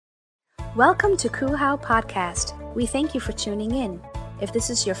Welcome to Kuhau Podcast. We thank you for tuning in. If this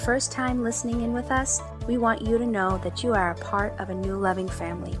is your first time listening in with us, we want you to know that you are a part of a new loving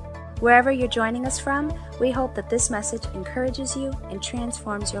family. Wherever you're joining us from, we hope that this message encourages you and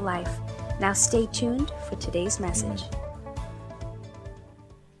transforms your life. Now stay tuned for today's message.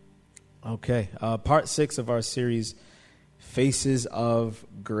 Okay, part 6 of our series, Faces of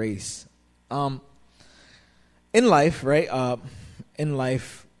Grace. In life, right? In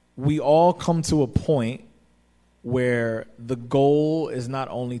life, we all come to a point where the goal is not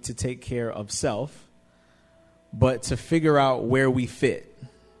only to take care of self, but to figure out where we fit,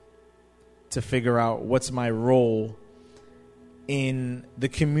 to figure out what's my role in the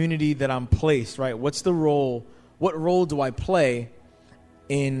community that I'm placed, right? What's the role? What role do I play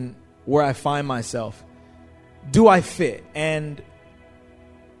in where I find myself? Do I fit? And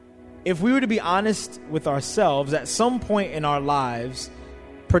if we were to be honest with ourselves, at some point in our lives,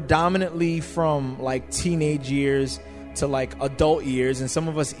 predominantly from like teenage years to like adult years, and some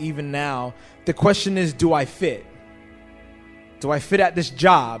of us even now, the question is, do I fit? Do I fit at this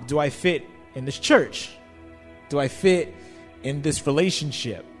job? Do I fit in this church? Do I fit in this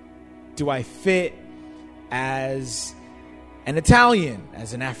relationship? Do I fit as an Italian,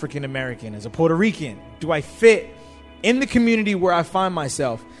 as an African American, as a Puerto Rican? Do I fit in the community where I find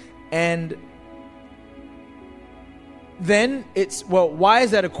myself? And then it's, well, why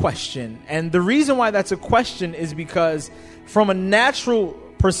is that a question? And the reason why that's a question is because from a natural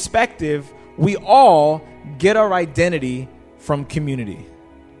perspective, we all get our identity from community.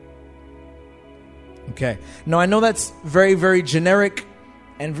 Okay. Now, I know that's very, very generic.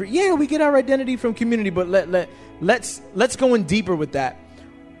 And we get our identity from community, but let's go in deeper with that.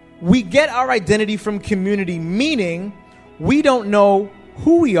 We get our identity from community, meaning we don't know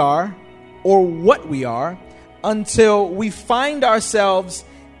who we are or what we are until we find ourselves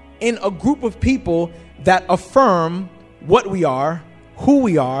in a group of people that affirm what we are, who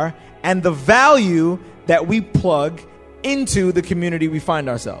we are, and the value that we plug into the community we find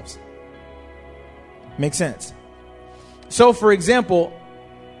ourselves. Makes sense? So, for example,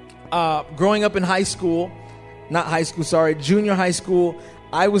 growing up in junior high school,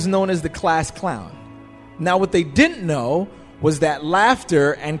 I was known as the class clown. Now, what they didn't know was that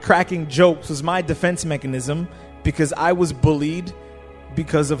laughter and cracking jokes was my defense mechanism because I was bullied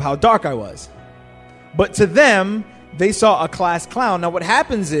because of how dark I was. But to them, they saw a class clown. Now, what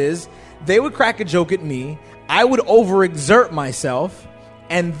happens is they would crack a joke at me, I would overexert myself,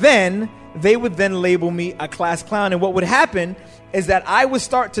 and then they would then label me a class clown. And what would happen is that I would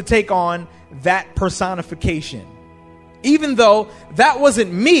start to take on that personification. Even though that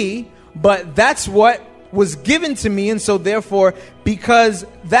wasn't me, but that's what was given to me. And so therefore, because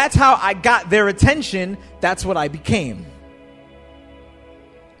that's how I got their attention, that's what I became.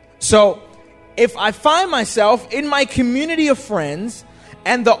 So if I find myself in my community of friends,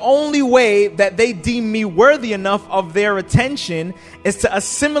 and the only way that they deem me worthy enough of their attention is to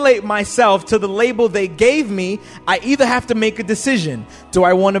assimilate myself to the label they gave me, I either have to make a decision. Do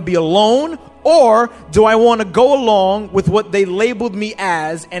I want to be alone, or do I want to go along with what they labeled me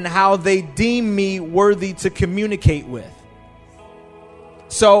as and how they deem me worthy to communicate with?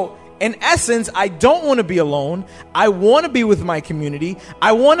 So, in essence, I don't want to be alone. I want to be with my community.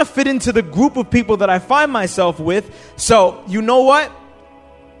 I want to fit into the group of people that I find myself with. So, you know what?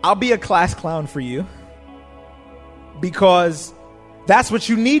 I'll be a class clown for you because that's what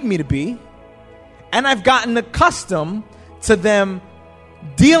you need me to be. And I've gotten accustomed to them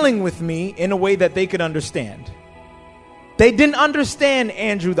dealing with me in a way that they could understand. They didn't understand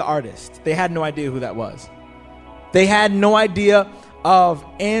Andrew the artist. They had no idea who that was. They had no idea of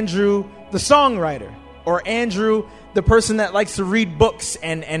Andrew the songwriter or Andrew the person that likes to read books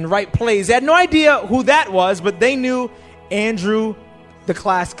and write plays. They had no idea who that was, but they knew Andrew the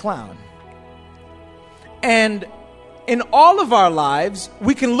class clown. And in all of our lives,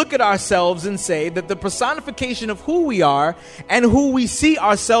 we can look at ourselves and say that the personification of who we are and who we see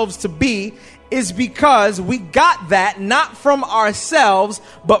ourselves to be is because we got that not from ourselves,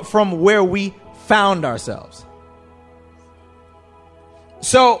 but from where we found ourselves.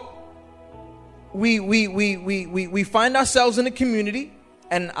 So we find ourselves in a community,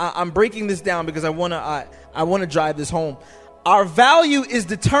 and I'm breaking this down because I want to drive this home. Our value is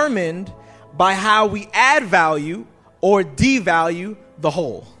determined by how we add value or devalue the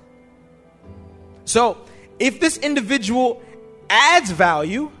whole. So if this individual adds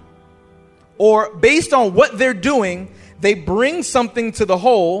value, or based on what they're doing, they bring something to the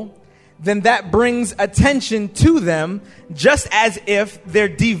whole, then that brings attention to them, just as if they're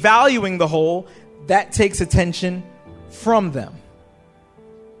devaluing the whole, that takes attention from them.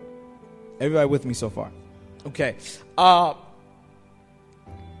 Everybody with me so far? Okay.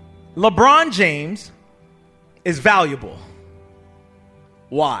 LeBron James is valuable.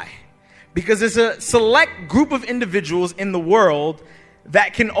 Why? Because there's a select group of individuals in the world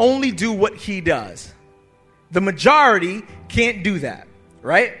that can only do what he does. The majority can't do that,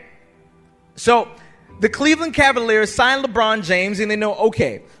 right? So the Cleveland Cavaliers signed LeBron James, and they know,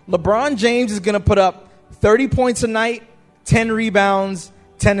 okay, LeBron James is going to put up 30 points a night, 10 rebounds,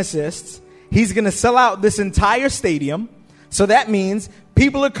 10 assists. He's going to sell out this entire stadium. So that means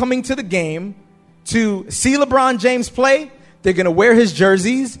people are coming to the game to see LeBron James play. They're going to wear his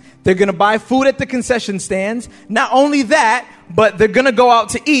jerseys. They're going to buy food at the concession stands. Not only that, but they're going to go out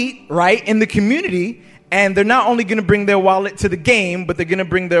to eat, right, in the community. And they're not only going to bring their wallet to the game, but they're going to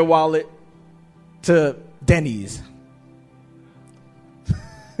bring their wallet to Denny's.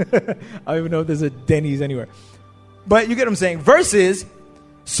 I don't even know if there's a Denny's anywhere. But you get what I'm saying. Versus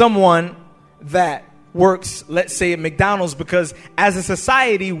someone that works, let's say, at McDonald's, because as a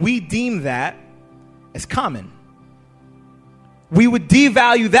society, we deem that as common. We would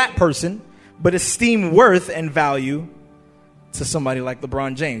devalue that person, but esteem worth and value to somebody like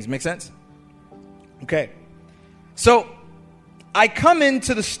LeBron James. Make sense? Okay. So I come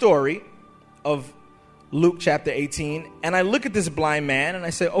into the story of Luke chapter 18, and I look at this blind man, and I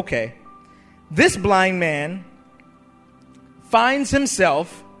say, okay, this blind man finds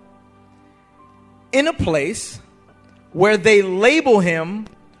himself in a place where they label him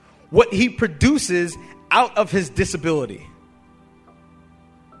what he produces out of his disability.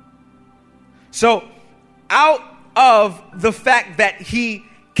 So, out of the fact that he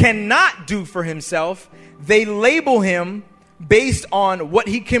cannot do for himself, they label him based on what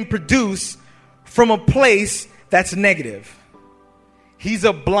he can produce from a place that's negative. He's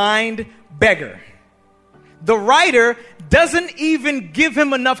a blind beggar. The writer doesn't even give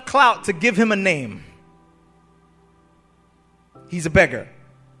him enough clout to give him a name. He's a beggar.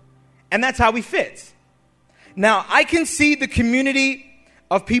 And that's how he fits. Now, I can see the community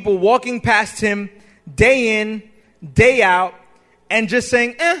of people walking past him day in, day out, and just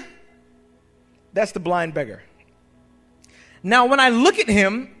saying, that's the blind beggar. Now, when I look at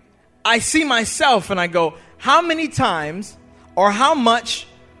him, I see myself and I go, how many times or how much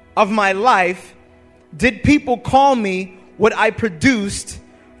of my life did people call me what I produced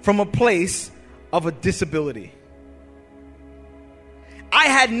from a place of a disability? I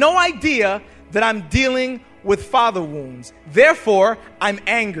had no idea that I'm dealing with father wounds. Therefore, I'm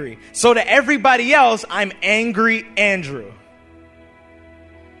angry. So to everybody else, I'm angry Andrew.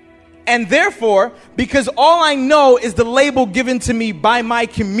 And therefore, because all I know is the label given to me by my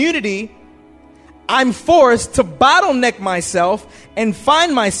community, I'm forced to bottleneck myself and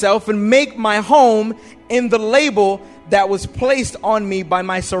find myself and make my home in the label that was placed on me by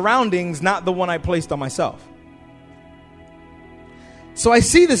my surroundings, not the one I placed on myself. So I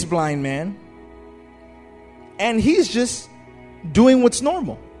see this blind man, and he's just doing what's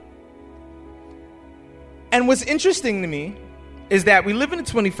normal. And what's interesting to me is that we live in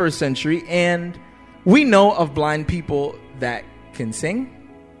the 21st century, and we know of blind people that can sing,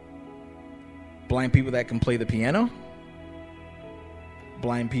 blind people that can play the piano,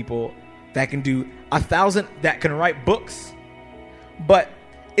 blind people that can do 1,000, that can write books. But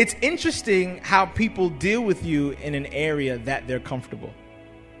it's interesting how people deal with you in an area that they're comfortable.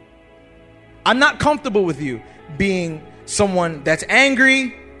 I'm not comfortable with you being someone that's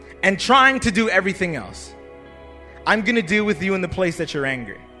angry and trying to do everything else. I'm going to deal with you in the place that you're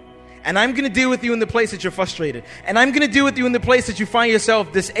angry. And I'm going to deal with you in the place that you're frustrated. And I'm going to deal with you in the place that you find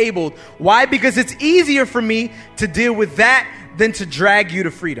yourself disabled. Why? Because it's easier for me to deal with that than to drag you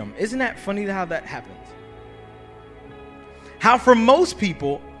to freedom. Isn't that funny how that happens? How for most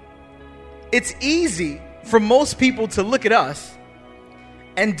people, it's easy for most people to look at us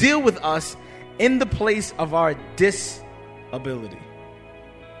and deal with us in the place of our disability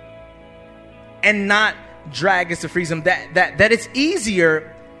and not drag us to freedom. That it's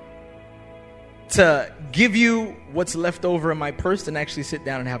easier to give you what's left over in my purse than actually sit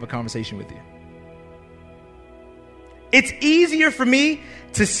down and have a conversation with you. It's easier for me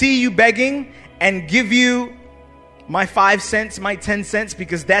to see you begging and give you my 5 cents, my 10 cents,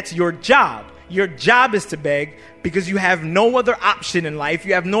 because that's your job. Your job is to beg because you have no other option in life.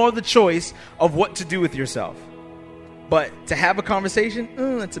 You have no other choice of what to do with yourself. But to have a conversation,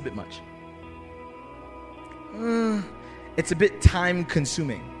 that's a bit much. It's a bit time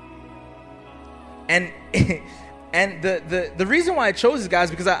consuming. And the reason why I chose this, guys,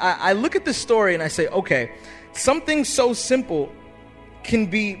 because I look at this story and I say, okay, something so simple can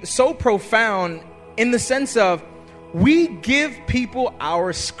be so profound in the sense of we give people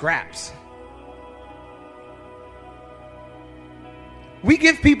our scraps. We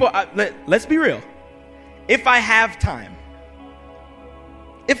give people, let's be real. If I have time,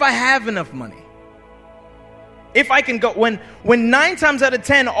 if I have enough money, if I can go, when 9 times out of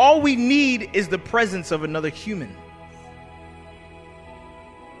 10, all we need is the presence of another human.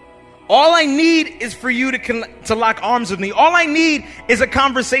 All I need is for you to lock arms with me. All I need is a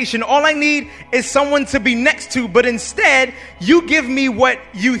conversation. All I need is someone to be next to. But instead, you give me what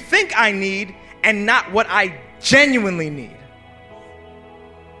you think I need and not what I genuinely need.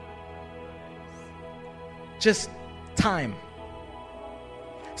 Just time.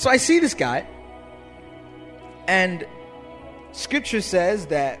 So I see this guy, and scripture says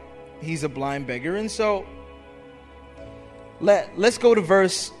that he's a blind beggar. And so let's go to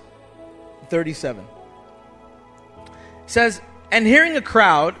verse 37. It says, and hearing a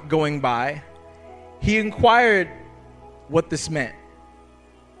crowd going by, he inquired what this meant.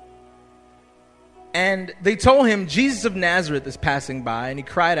 And they told him, Jesus of Nazareth is passing by. And he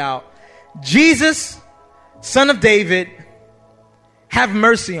cried out, Jesus, Son of David, have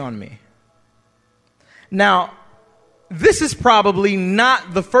mercy on me. Now, this is probably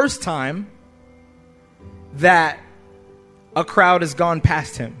not the first time that a crowd has gone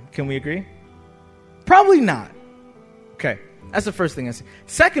past him. Can we agree? Probably not. Okay, that's the first thing I see.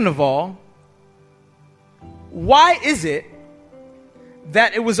 Second of all, why is it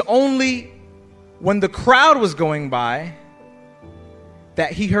that it was only when the crowd was going by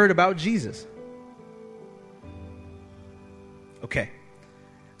that he heard about Jesus? Okay,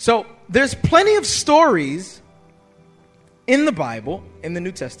 so there's plenty of stories in the Bible, in the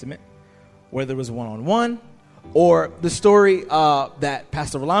New Testament, where there was one-on-one, or the story that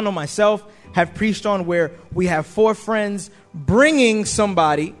Pastor Rolando, myself, have preached on, where we have 4 friends bringing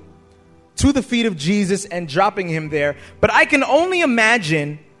somebody to the feet of Jesus and dropping him there. But I can only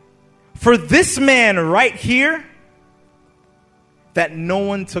imagine for this man right here that no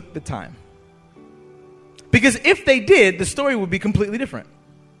one took the time. Because if they did, the story would be completely different.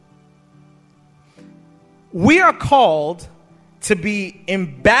 We are called to be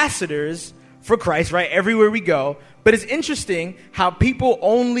ambassadors for Christ, right? Everywhere we go. But it's interesting how people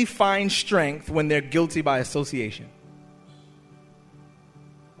only find strength when they're guilty by association.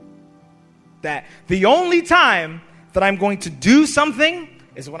 That the only time that I'm going to do something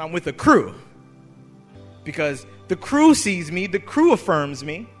is when I'm with a crew. Because the crew sees me, the crew affirms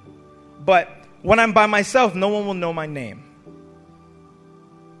me. But when I'm by myself, no one will know my name.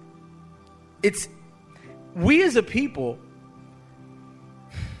 We as a people,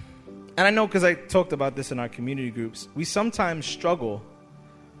 and I know because I talked about this in our community groups, we sometimes struggle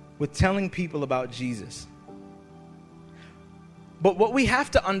with telling people about Jesus. But what we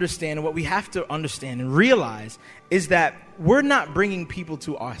have to understand and realize is that we're not bringing people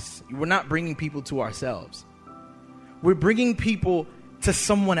to us. We're not bringing people to ourselves. We're bringing people to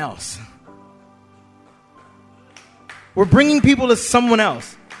someone else. We're bringing people to someone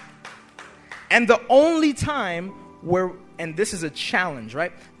else. And the only time where, and this is a challenge,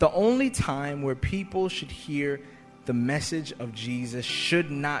 right? The only time where people should hear the message of Jesus should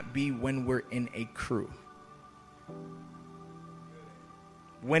not be when we're in a crew.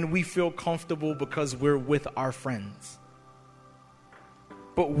 When we feel comfortable because we're with our friends.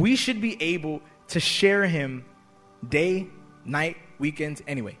 But we should be able to share him day, night, weekends.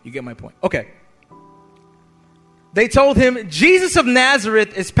 Anyway, you get my point. Okay. They told him, Jesus of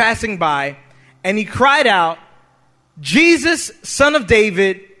Nazareth is passing by, and he cried out, Jesus, Son of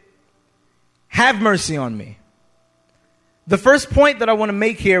David, have mercy on me. The first point that I want to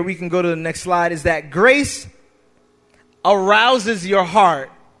make here, we can go to the next slide, is that grace arouses your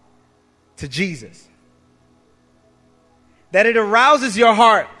heart to Jesus. That it arouses your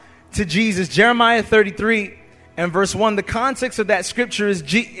heart to Jesus. Jeremiah 33 and verse 1, the context of that scripture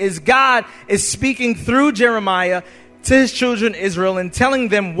is God is speaking through Jeremiah to his children Israel and telling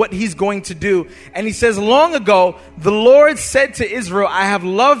them what he's going to do. And he says, long ago, the Lord said to Israel, I have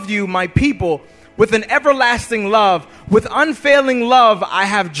loved you, my people, with an everlasting love. With unfailing love, I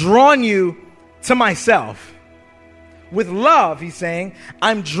have drawn you to myself. With love, he's saying,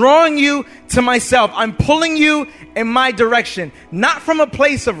 I'm drawing you to myself. I'm pulling you in my direction, not from a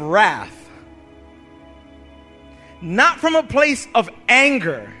place of wrath, not from a place of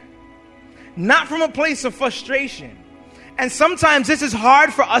anger, not from a place of frustration. And sometimes this is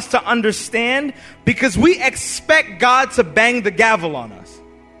hard for us to understand because we expect God to bang the gavel on us.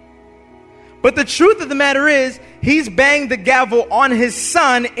 But the truth of the matter is, he's banged the gavel on his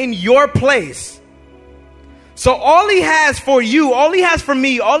son in your place. So all he has for you, all he has for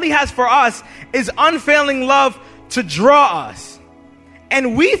me, all he has for us is unfailing love to draw us.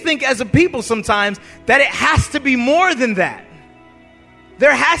 And we think as a people sometimes that it has to be more than that.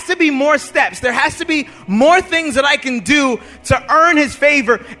 there has to be more steps. There has to be more things that I can do to earn his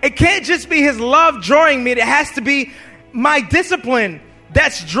favor. It can't just be his love drawing me. It has to be my discipline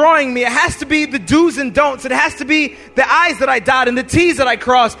that's drawing me. It has to be the do's and don'ts. It has to be the I's that I dot and the T's that I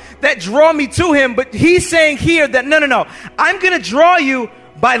cross that draw me to him. But he's saying here that no. I'm going to draw you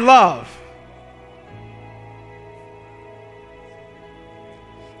by love.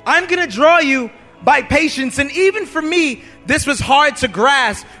 I'm going to draw you by patience. And even for me, this was hard to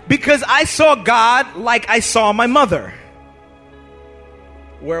grasp because I saw God like I saw my mother.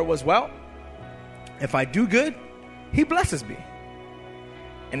 Where it was, well, if I do good, he blesses me.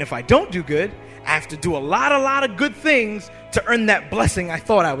 And if I don't do good, I have to do a lot of good things to earn that blessing I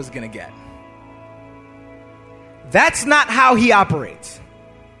thought I was going to get. That's not how he operates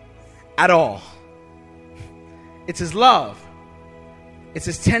at all. It's his love. It's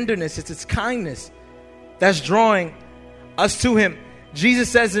his tenderness. It's his kindness that's drawing us to him. Jesus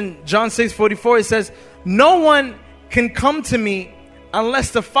says in John 6:44, it says, no one can come to me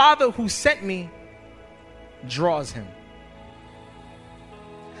unless the Father who sent me draws him.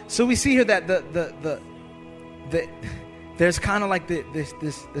 So we see here that there's kind of like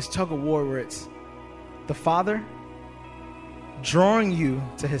this tug of war where it's the Father drawing you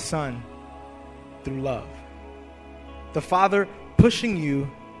to his Son through love. The Father pushing you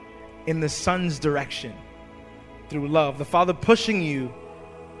in the Son's direction through love. The Father pushing you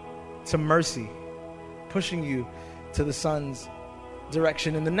to mercy, pushing you to the Son's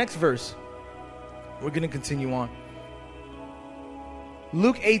direction. In the next verse, we're going to continue on.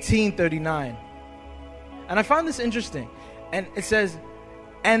 Luke 18:39. And I find this interesting. And it says,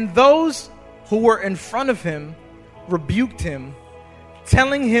 and those who were in front of him rebuked him,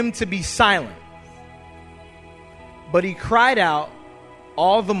 telling him to be silent. But he cried out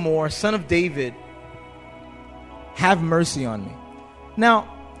all the more, Son of David, have mercy on me. Now,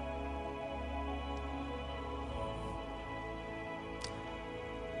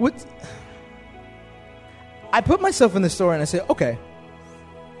 I put myself in the story and I say, okay,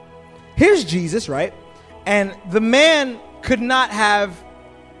 here's Jesus, right? And the man could not have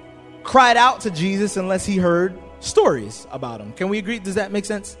cried out to Jesus unless he heard stories about him. Can we agree? Does that make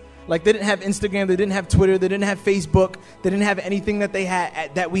sense? Like they didn't have Instagram, they didn't have Twitter, they didn't have Facebook, they didn't have anything that they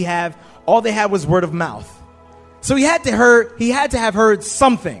had that we have. All they had was word of mouth. So he had to have heard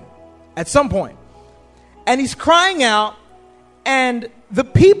something at some point. And he's crying out, and the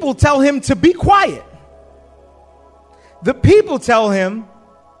people tell him to be quiet. The people tell him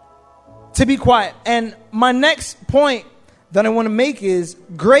to be quiet. And my next point that I want to make is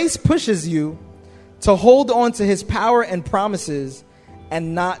grace pushes you to hold on to his power and promises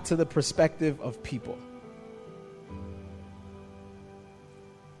and not to the perspective of people.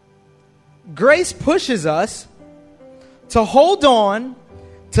 Grace pushes us to hold on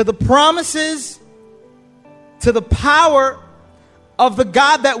to the promises, to the power of the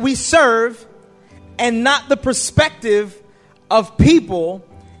God that we serve, and not the perspective of people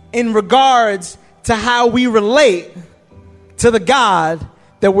in regards to how we relate to the God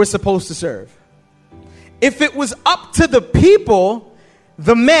that we're supposed to serve. If it was up to the people,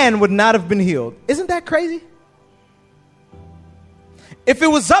 the man would not have been healed. Isn't that crazy? If it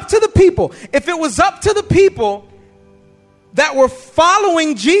was up to the people, that were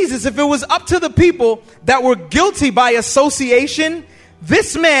following Jesus, if it was up to the people that were guilty by association,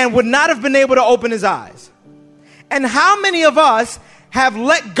 this man would not have been able to open his eyes. And how many of us have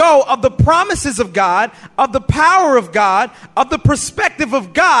let go of the promises of God, of the power of God, of the perspective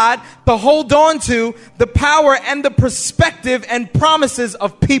of God to hold on to the power and the perspective and promises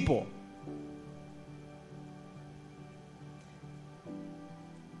of people?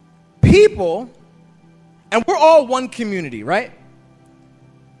 People, and we're all one community, right?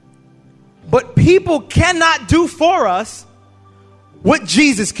 But people cannot do for us what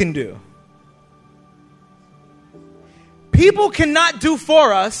Jesus can do. People cannot do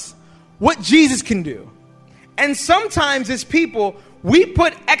for us what Jesus can do. And sometimes as people, we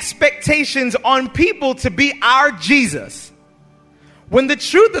put expectations on people to be our Jesus, when the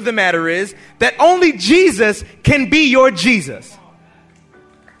truth of the matter is that only Jesus can be your Jesus.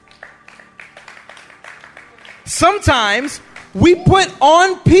 Sometimes we put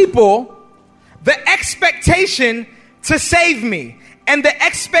on people the expectation to save me and the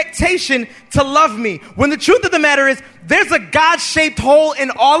expectation to love me, when the truth of the matter is there's a God-shaped hole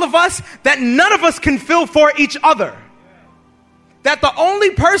in all of us that none of us can fill for each other. That the only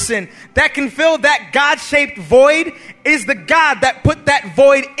person that can fill that God-shaped void is the God that put that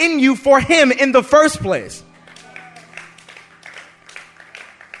void in you for him in the first place.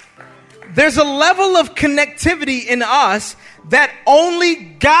 There's a level of connectivity in us that only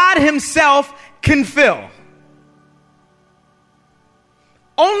God himself can fill.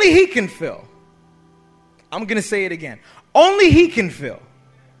 Only he can fill. I'm going to say it again. Only he can fill.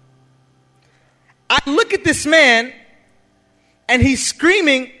 I look at this man, and he's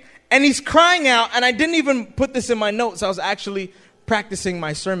screaming, and he's crying out, and I didn't even put this in my notes. I was actually practicing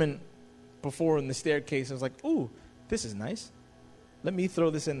my sermon before in the staircase. I was like, ooh, this is nice. Let me throw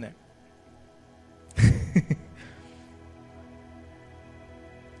this in there.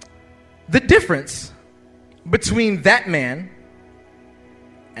 The difference between that man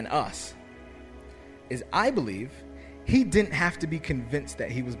and us is, I believe, he didn't have to be convinced that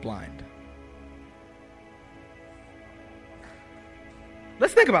he was blind.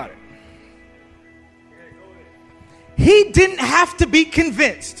 Let's think about it. He didn't have to be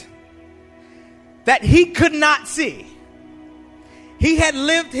convinced that he could not see. He had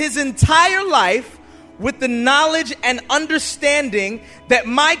lived his entire life with the knowledge and understanding that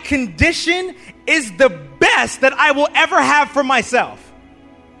my condition is the best that I will ever have for myself.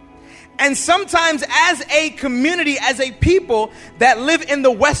 And sometimes as a community, as a people that live in the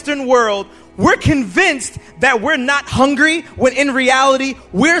Western world, we're convinced that we're not hungry when in reality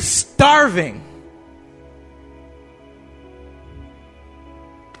we're starving.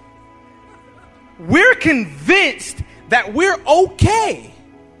 We're convinced that we're okay.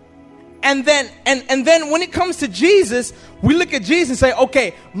 And then when it comes to Jesus, we look at Jesus and say,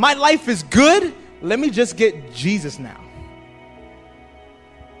 okay, my life is good. Let me just get Jesus now.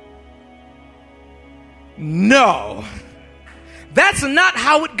 No, that's not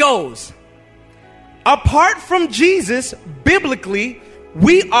how it goes. Apart from Jesus, biblically,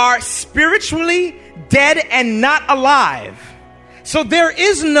 we are spiritually dead and not alive. So there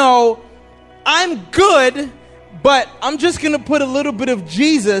is no, I'm good, but I'm just going to put a little bit of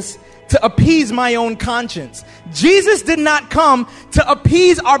Jesus to appease my own conscience. Jesus did not come to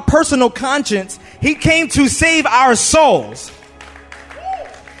appease our personal conscience. He came to save our souls.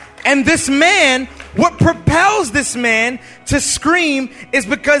 And this man, what propels this man to scream is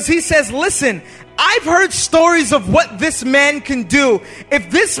because he says, listen, I've heard stories of what this man can do.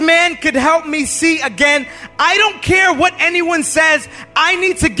 If this man could help me see again, I don't care what anyone says. I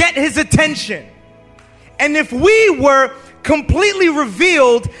need to get his attention. And if we were completely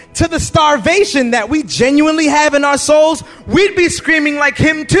revealed to the starvation that we genuinely have in our souls, we'd be screaming like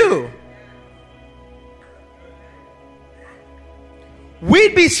him too.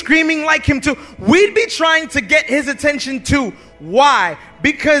 We'd be screaming like him too. We'd be trying to get his attention too. Why?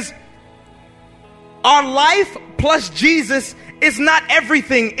 Because our life plus Jesus is not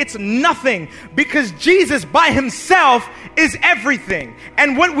everything. It's nothing. Because Jesus by himself is everything.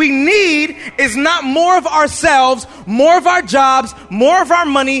 And what we need is not more of ourselves, more of our jobs, more of our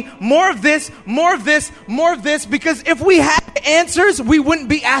money, more of this, more of this, more of this. Because if we had answers, we wouldn't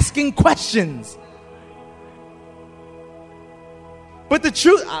be asking questions. But the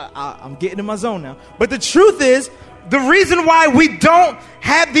truth, I'm getting in my zone now. But the truth is, the reason why we don't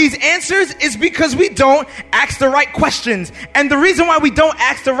have these answers is because we don't ask the right questions. And the reason why we don't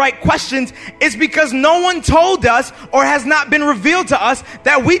ask the right questions is because no one told us or has not been revealed to us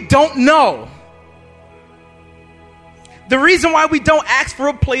that we don't know. The reason why we don't ask for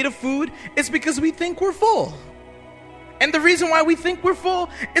a plate of food is because we think we're full. And the reason why we think we're full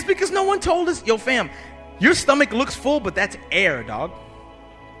is because no one told us, yo fam, your stomach looks full, but that's air, dog.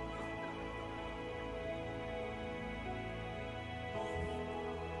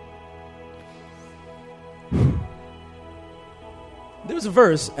 There's a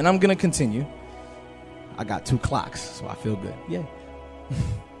verse, and I'm going to continue. I got 2 clocks, so I feel good. Yay.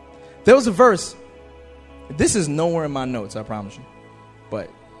 There was a verse. This is nowhere in my notes, I promise you.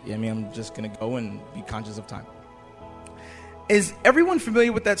 But, yeah, I mean, I'm just going to go and be conscious of time. Is everyone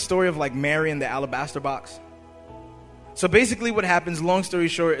familiar with that story of like Mary and the alabaster box? So basically what happens, long story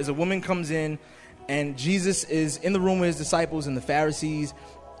short, is a woman comes in and Jesus is in the room with his disciples and the Pharisees,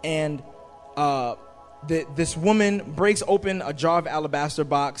 and this woman breaks open a jar of alabaster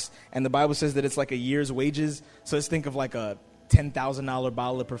box, and the Bible says that it's like a year's wages. So let's think of like a $10,000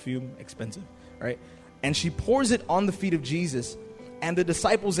 bottle of perfume, expensive, right? And she pours it on the feet of Jesus, and the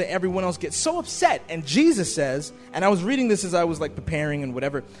disciples and everyone else get so upset. And Jesus says, and I was reading this as I was like preparing and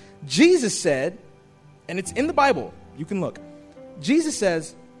whatever. Jesus said, and it's in the Bible, you can look. Jesus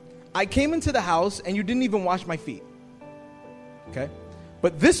says, I came into the house and you didn't even wash my feet. Okay?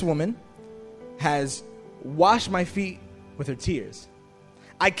 But this woman has washed my feet with her tears.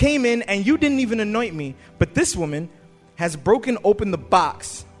 I came in and you didn't even anoint me, but this woman has broken open the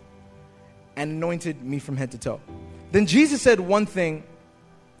box and anointed me from head to toe. Then Jesus said one thing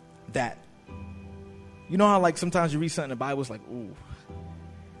that You know how like sometimes you read something in the Bible, it's like, ooh.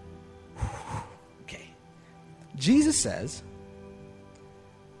 Okay. Jesus says,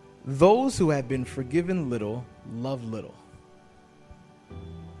 those who have been forgiven little, love little.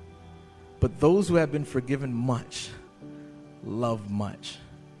 But those who have been forgiven much, love much.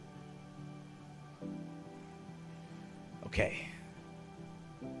 Okay.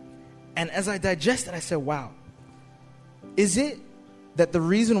 And as I digested, I said, wow. Is it that the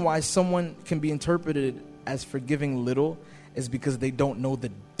reason why someone can be interpreted as forgiving little is because they don't know the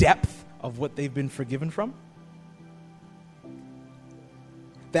depth of what they've been forgiven from?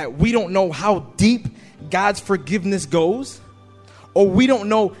 That we don't know how deep God's forgiveness goes? Or we don't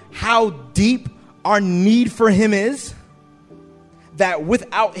know how deep our need for him is? That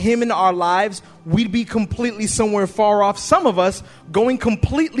without him in our lives, we'd be completely somewhere far off. Some of us going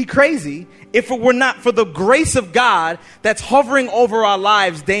completely crazy if it were not for the grace of God that's hovering over our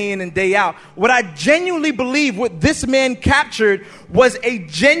lives day in and day out. What I genuinely believe what this man captured was a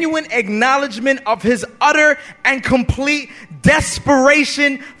genuine acknowledgement of his utter and complete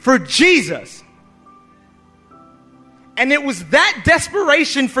desperation for Jesus. And it was that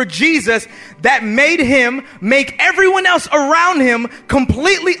desperation for Jesus that made him make everyone else around him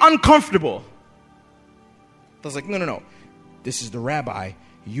completely uncomfortable. I was like, no. This is the rabbi.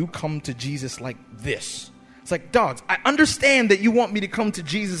 You come to Jesus like this. It's like, dogs, I understand that you want me to come to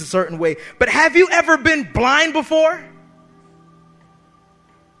Jesus a certain way, but have you ever been blind before?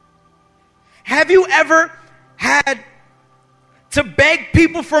 Have you ever had to beg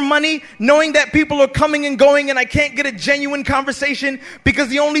people for money, knowing that people are coming and going and I can't get a genuine conversation because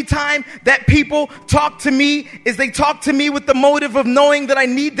the only time that people talk to me is they talk to me with the motive of knowing that I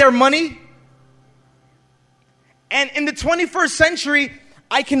need their money? And in the 21st century,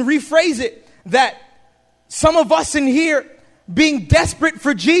 I can rephrase it that some of us in here being desperate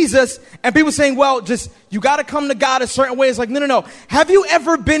for Jesus and people saying, well, just you got to come to God a certain way. It's like, no. Have you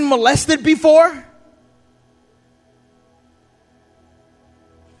ever been molested before?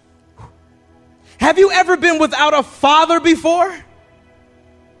 Have you ever been without a father before?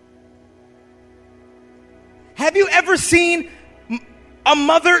 Have you ever seen a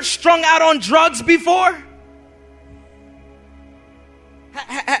mother strung out on drugs before?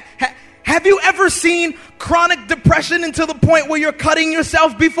 Have you ever seen chronic depression into the point where you're cutting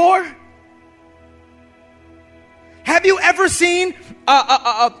yourself before? Have you ever seen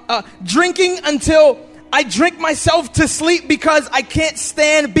drinking until I drink myself to sleep because I can't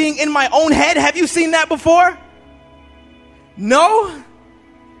stand being in my own head? Have you seen that before? No?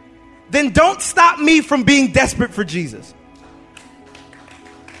 Then don't stop me from being desperate for Jesus.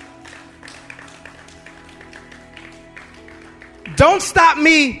 Don't stop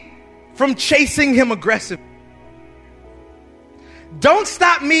me from chasing him aggressively. Don't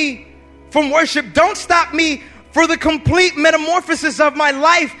stop me from worship. Don't stop me for the complete metamorphosis of my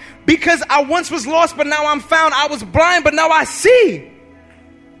life. Because I once was lost, but now I'm found. I was blind, but now I see.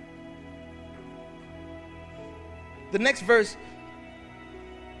 The next verse.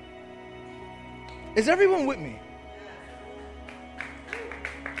 Is everyone with me?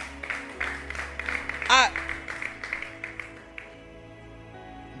 I'm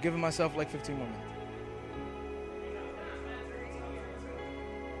giving myself like 15 more minutes.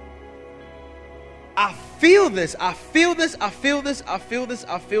 I feel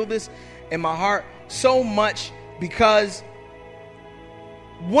this in my heart so much because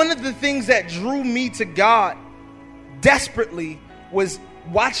one of the things that drew me to God desperately was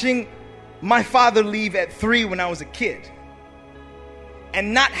watching my father leave at 3 when I was a kid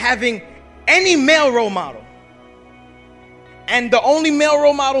and not having any male role model. And the only male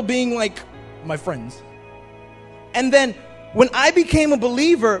role model being like my friends. And then when I became a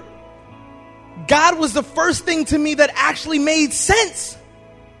believer, God was the first thing to me that actually made sense.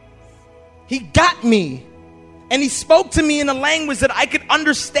 He got me. And he spoke to me in a language that I could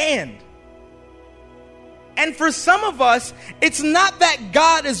understand. And for some of us, it's not that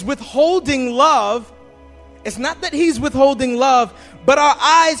God is withholding love. It's not that he's withholding love, but our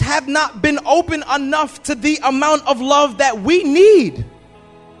eyes have not been open enough to the amount of love that we need.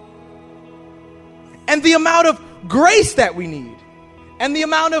 And the amount of grace that we need. And the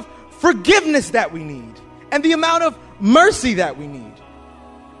amount of forgiveness that we need. And the amount of mercy that we need.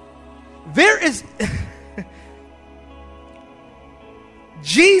 There is...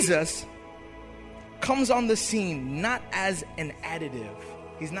 Jesus comes on the scene not as an additive.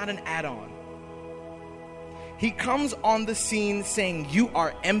 He's not an add-on. He comes on the scene saying, you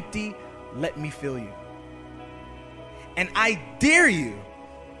are empty, let me fill you. And I dare you,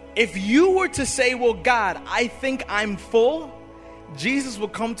 if you were to say, well, God, I think I'm full, Jesus will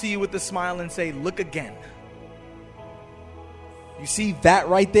come to you with a smile and say, look again. You see that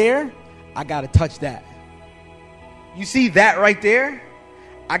right there? I got to touch that. You see that right there?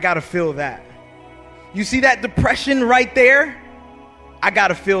 I got to feel that. You see that depression right there? I got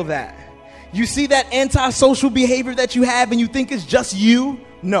to feel that. You see that antisocial behavior that you have and you think it's just you?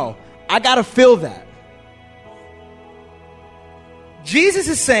 No, I got to feel that. Jesus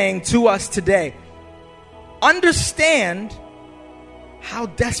is saying to us today, understand how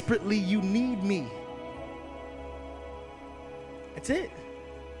desperately you need me. That's it.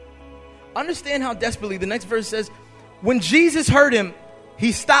 Understand how desperately. The next verse says, when Jesus heard him,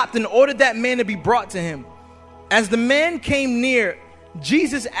 he stopped and ordered that man to be brought to him. As the man came near,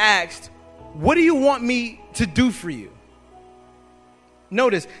 Jesus asked, what do you want me to do for you?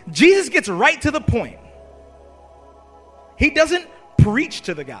 Notice, Jesus gets right to the point. He doesn't preach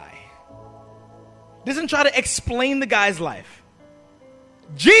to the guy. Doesn't try to explain the guy's life.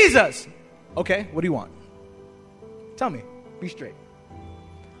 Jesus! Okay, what do you want? Tell me. Be straight.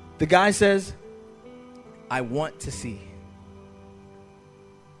 The guy says, I want to see.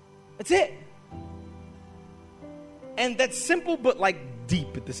 That's it. And that's simple but like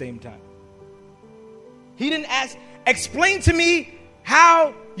deep at the same time. He didn't ask, explain to me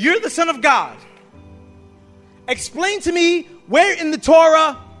how you're the Son of God. Explain to me where in the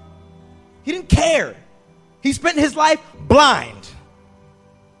Torah. He didn't care. He spent his life blind.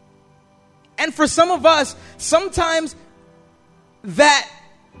 And for some of us, sometimes that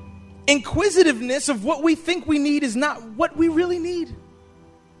inquisitiveness of what we think we need is not what we really need.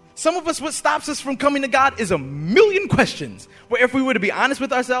 Some of us, what stops us from coming to God is a million questions, where if we were to be honest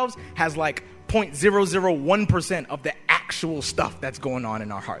with ourselves, has like 0.001% of the actual stuff that's going on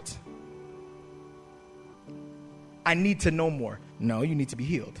in our hearts. I need to know more. No, you need to be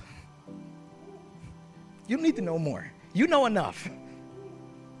healed. You don't need to know more. You know enough.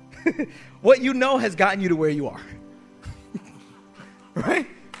 What you know has gotten you to where you are. Right?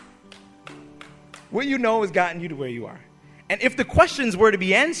 What you know has gotten you to where you are. And if the questions were to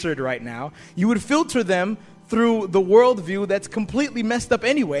be answered right now, you would filter them through the worldview that's completely messed up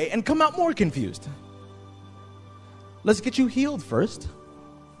anyway and come out more confused. Let's get you healed first.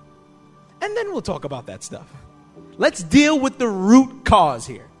 And then we'll talk about that stuff. Let's deal with the root cause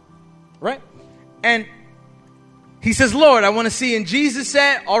here. Right? And he says, Lord, I want to see. And Jesus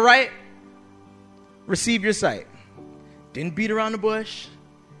said, all right, receive your sight. Didn't beat around the bush.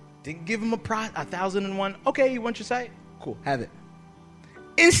 Didn't give him 1,001. Okay, you want your sight? Cool, have it.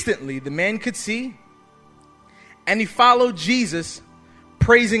 Instantly, the man could see. And he followed Jesus,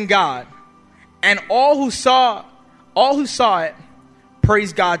 praising God. And all who saw it,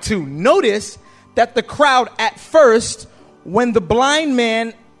 praised God too. Notice that the crowd at first, when the blind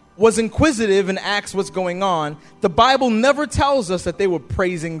man was inquisitive and asked what's going on, the Bible never tells us that they were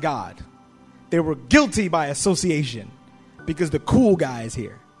praising God. They were guilty by association because the cool guy is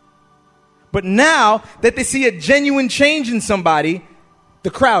here. But now that they see a genuine change in somebody, the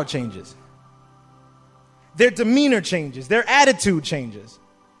crowd changes. Their demeanor changes. Their attitude changes.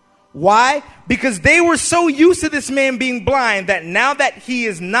 Why? Because they were so used to this man being blind that now that he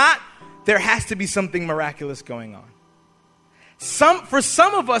is not, there has to be something miraculous going on. For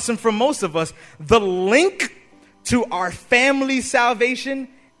some of us and for most of us, the link to our family's salvation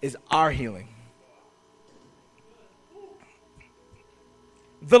is our healing.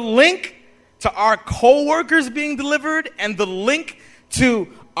 The link to our co-workers being delivered and the link to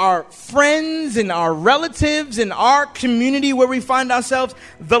our friends and our relatives and our community where we find ourselves,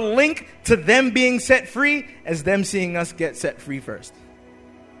 the link to them being set free as them seeing us get set free first.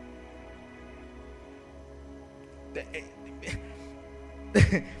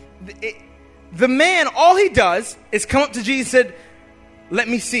 The man, all he does is come up to Jesus and said, let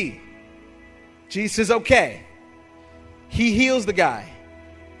me see. Jesus says, okay. He heals the guy.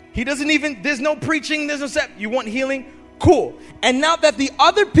 He doesn't even, there's no preaching, there's no set. You want healing? Cool. And now that the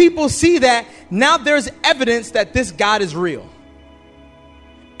other people see that, now there's evidence that this God is real.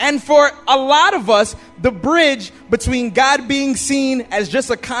 And for a lot of us, the bridge between God being seen as just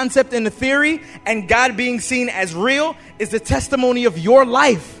a concept and a theory and God being seen as real is the testimony of your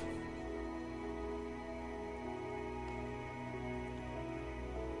life.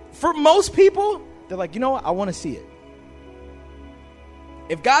 For most people, they're like, you know what? I want to see it.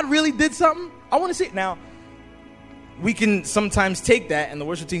 If God really did something, I want to see it. Now, we can sometimes take that, and the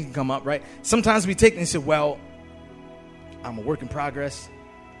worship team can come up, right? Sometimes we take it and say, well, I'm a work in progress,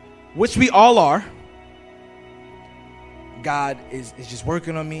 which we all are. God is just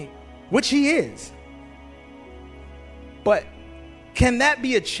working on me, which he is. But can that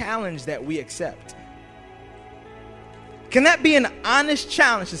be a challenge that we accept? Can that be an honest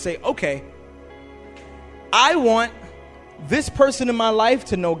challenge to say, okay, I want this person in my life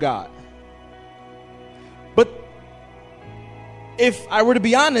to know God. But if I were to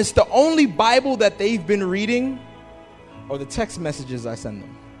be honest, the only Bible that they've been reading are the text messages I send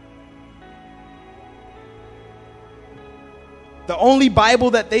them. The only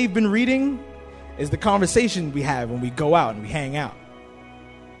Bible that they've been reading is the conversation we have when we go out and we hang out.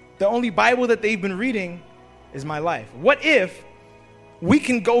 The only Bible that they've been reading is my life. What if we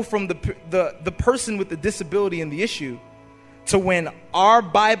can go from the person with the disability and the issue to when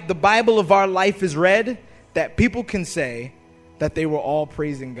the Bible of our life is read, that people can say that they were all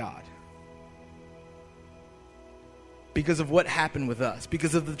praising God because of what happened with us,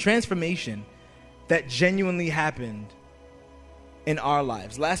 because of the transformation that genuinely happened in our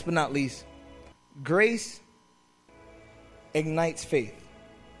lives. Last but not least, grace ignites faith.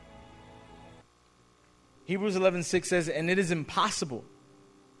 Hebrews 11:6 says, and it is impossible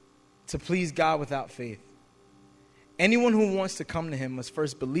to please God without faith. Anyone who wants to come to him must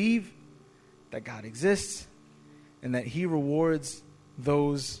first believe that God exists and that he rewards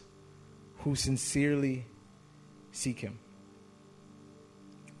those who sincerely seek him.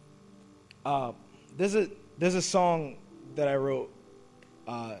 There's a song that I wrote.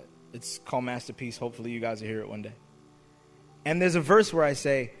 It's called Masterpiece. Hopefully you guys will hear it one day. And there's a verse where I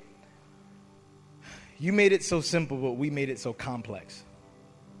say, you made it so simple, but we made it so complex.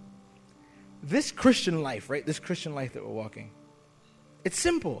 This Christian life, right? This Christian life that we're walking, it's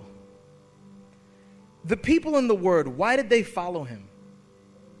simple. The people in the Word, why did they follow him?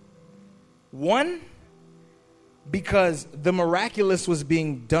 One, because the miraculous was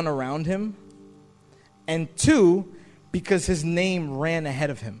being done around him. And two, because his name ran ahead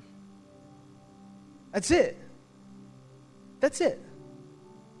of him. That's it. That's it.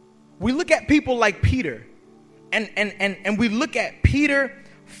 We look at people like Peter, and we look at Peter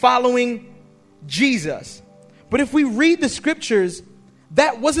following Jesus. But if we read the scriptures,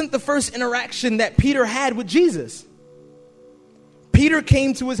 that wasn't the first interaction that Peter had with Jesus. Peter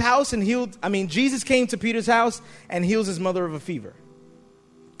came to his house and Jesus came to Peter's house and heals his mother of a fever.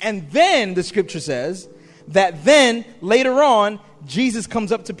 And then the scripture says that then later on, Jesus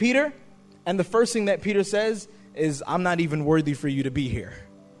comes up to Peter, and the first thing that Peter says is, I'm not even worthy for you to be here.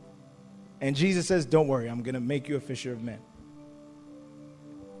 And Jesus says, don't worry, I'm going to make you a fisher of men.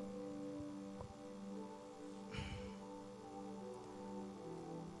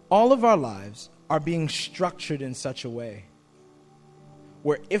 All of our lives are being structured in such a way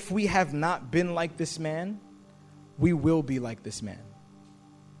where if we have not been like this man, we will be like this man.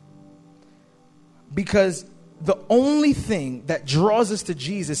 Because the only thing that draws us to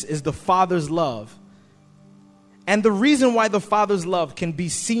Jesus is the Father's love. And the reason why the Father's love can be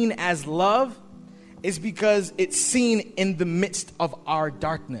seen as love is because it's seen in the midst of our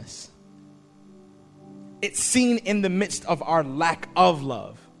darkness. It's seen in the midst of our lack of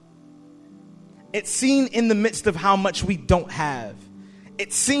love. It's seen in the midst of how much we don't have.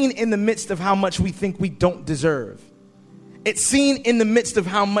 It's seen in the midst of how much we think we don't deserve. It's seen in the midst of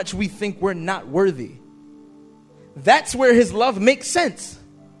how much we think we're not worthy. That's where his love makes sense.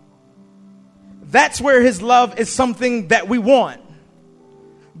 That's where his love is something that we want.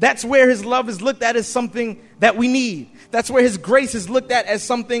 That's where his love is looked at as something that we need. That's where his grace is looked at as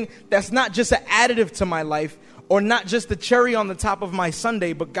something that's not just an additive to my life or not just the cherry on the top of my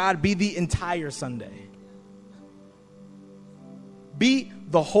sundae, but God, be the entire sundae. Be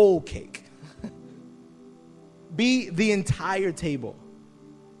the whole cake. Be the entire table.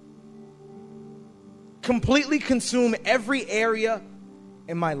 Completely consume every area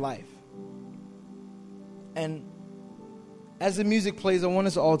in my life. And as the music plays, I want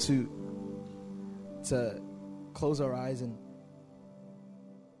us all to close our eyes and...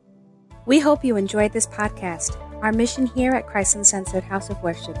 We hope you enjoyed this podcast. Our mission here at Christ Uncensored House of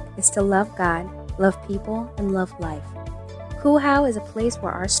Worship is to love God, love people, and love life. Cool How is a place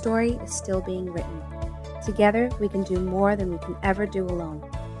where our story is still being written. Together, we can do more than we can ever do alone.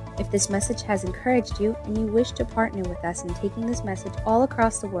 If this message has encouraged you and you wish to partner with us in taking this message all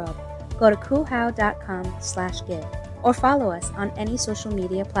across the world, go to coolhow.com/give or follow us on any social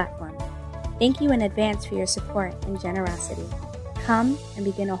media platform. Thank you in advance for your support and generosity. Come and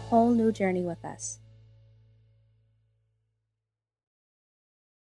begin a whole new journey with us.